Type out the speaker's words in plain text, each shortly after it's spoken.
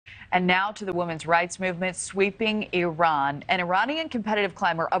And now to the women's rights movement sweeping Iran. An Iranian competitive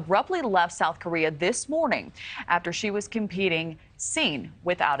climber abruptly left South Korea this morning after she was competing seen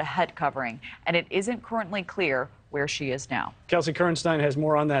without a head covering. And it isn't currently clear where she is now. Kelsey Kernstein has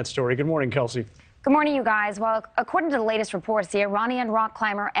more on that story. Good morning, Kelsey. Good morning, you guys. Well, according to the latest reports, the Iranian rock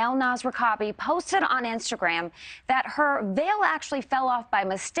climber Elnaz Rekabi posted on Instagram that her veil actually fell off by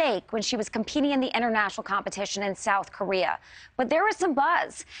mistake when she was competing in the international competition in South Korea. But there is some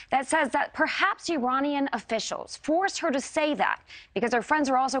buzz that says that perhaps Iranian officials forced her to say that because her friends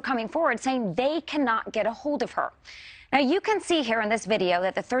are also coming forward saying they cannot get a hold of her. Now, you can see here in this video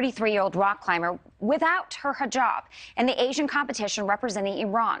that the 33-year-old rock climber without her hijab in the Asian competition representing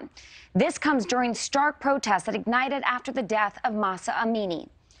Iran. This comes during stark protests that ignited after the death of Mahsa Amini.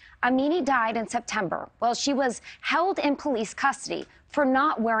 Amini died in September while she was held in police custody for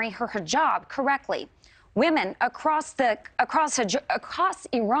not wearing her hijab correctly. Women across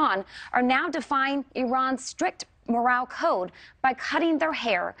Iran are now defying Iran's strict morale code by cutting their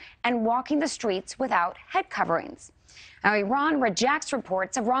hair and walking the streets without head coverings. Now, Iran rejects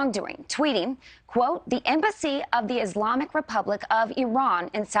reports of wrongdoing, tweeting, quote, "The embassy of the Islamic Republic of Iran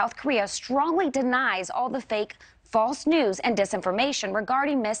in South Korea strongly denies all the fake, false news and disinformation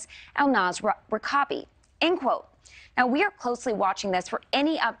regarding Miss Elnaz Rekabi," end quote. Now, we are closely watching this for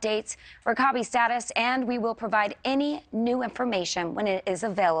any updates, Rekabi's status, and we will provide any new information when it is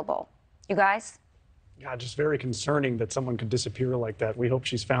available. You guys? Yeah, just very concerning that someone could disappear like that. We hope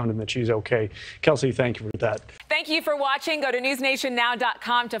she's found and that she's okay. Kelsey, thank you for that. Thank you for watching. Go to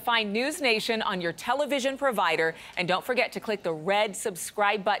newsnationnow.com to find NewsNation on your television provider. And don't forget to click the red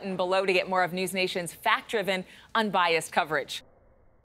subscribe button below to get more of NewsNation's fact-driven, unbiased coverage.